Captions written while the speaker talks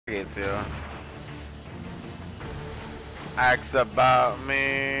It's you. Ask about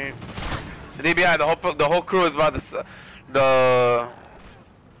me. DBI, the whole crew is about the.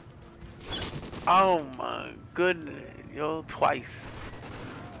 Oh my goodness, yo, twice.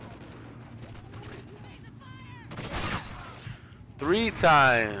 3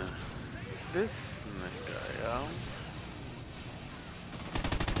 times. This nigga, yo.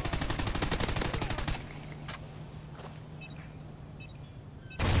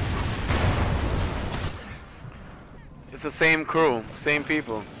 It's the same crew, same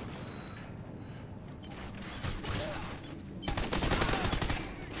people.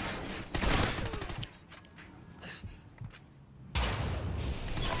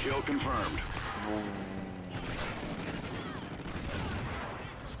 Kill confirmed.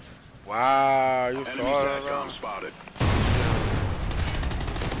 Wow, you Enemy saw that? SATCOM spotted.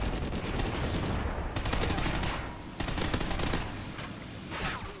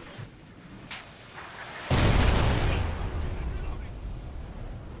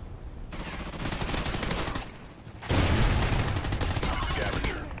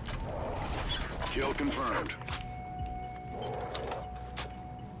 Scavenger. Kill confirmed.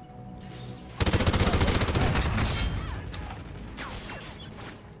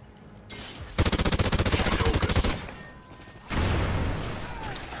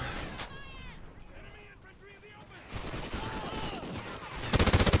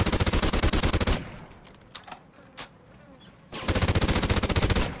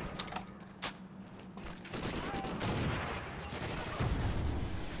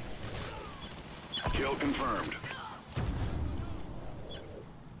 Kill confirmed.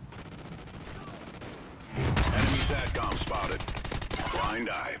 Enemy SATCOM spotted. Blind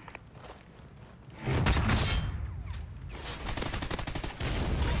eye.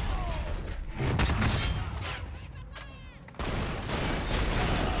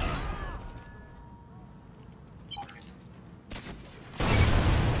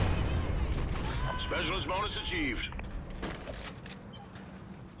 Specialist bonus achieved.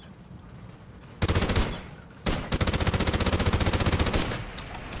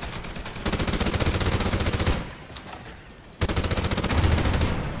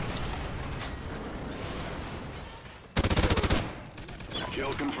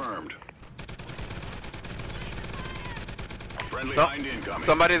 Kill confirmed. Friendly hind incoming.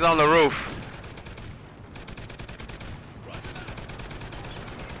 Somebody's on the roof.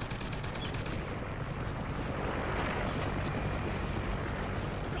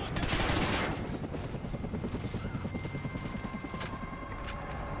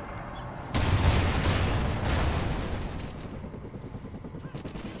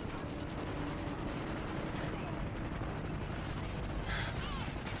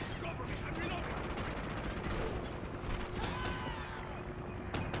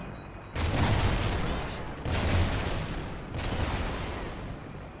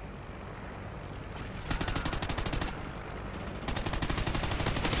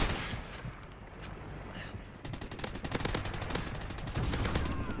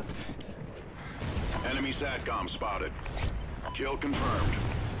 Enemy SATCOM spotted. Kill confirmed.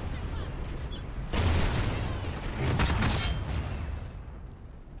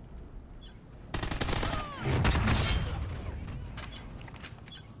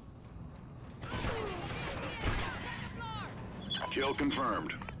 Kill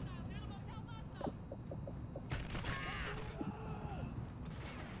confirmed.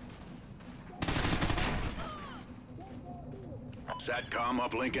 SATCOM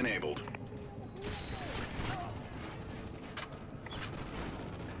uplink enabled.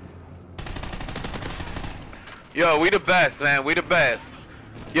 Yo, we the best, man. We the best.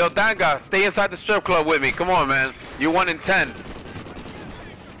 Yo, Danga, stay inside the strip club with me. Come on, man. You 1 in 10.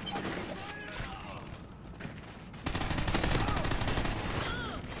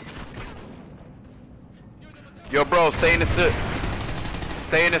 Yo, bro, stay in the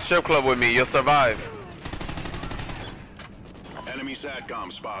strip club with me. You'll survive. Enemy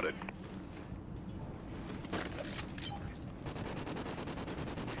SATCOM spotted.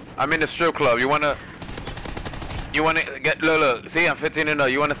 I'm in the strip club. You wanna get look? See, I'm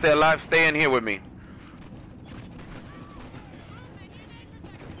 15-0. You wanna stay alive? Stay in here with me.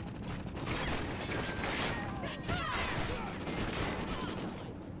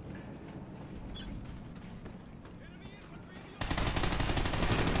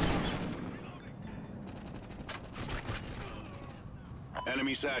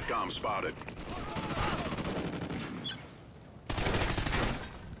 Enemy SATCOM spotted.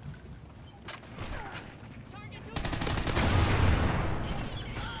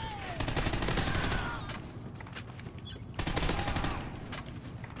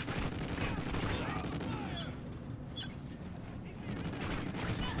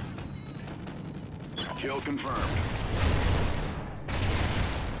 Kill confirmed.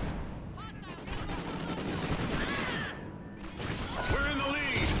 We're in the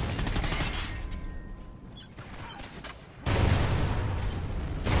lead.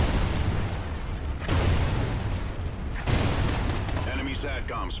 Enemy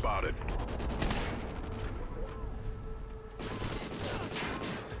SATCOM spotted.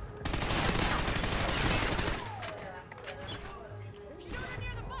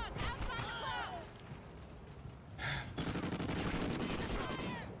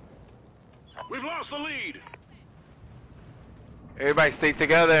 We've lost the lead. Everybody stay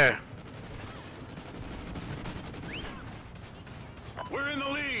together. We're in the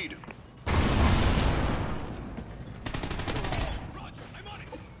lead. Roger, I'm on it.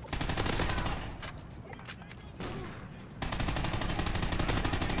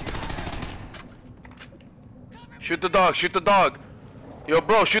 Shoot the dog, shoot the dog. Yo,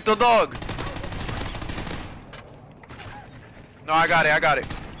 bro, shoot the dog. No, I got it, I got it.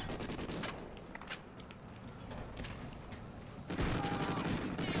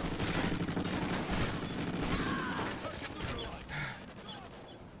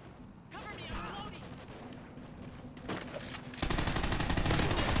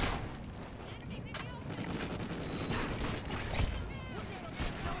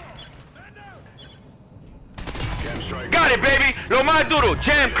 Got it, baby. Lo más duro.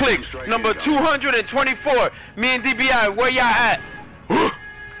 Jam click. Number 224. Me and DBI, where y'all at?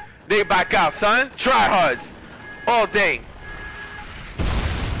 They back out, son. Tryhards. All day.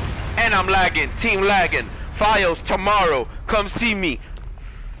 And I'm lagging. Team lagging. Files tomorrow. Come see me.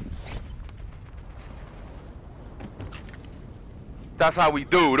 That's how we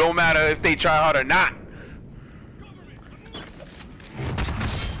do. Don't matter if they try hard or not.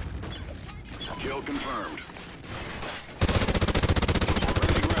 Kill confirmed.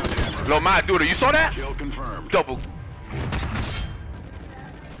 Lo más duro. You saw that? Kill confirmed. Double.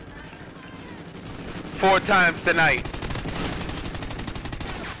 4 times tonight.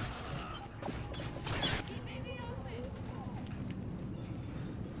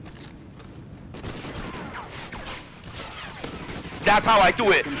 That's how I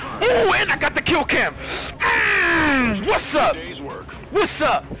do it. Ooh, and I got the kill cam. What's up? What's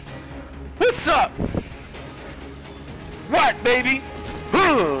up? What's up? What, baby?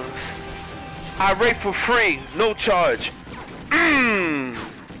 I rate for free, no charge.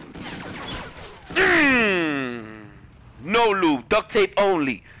 No lube, duct tape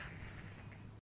only.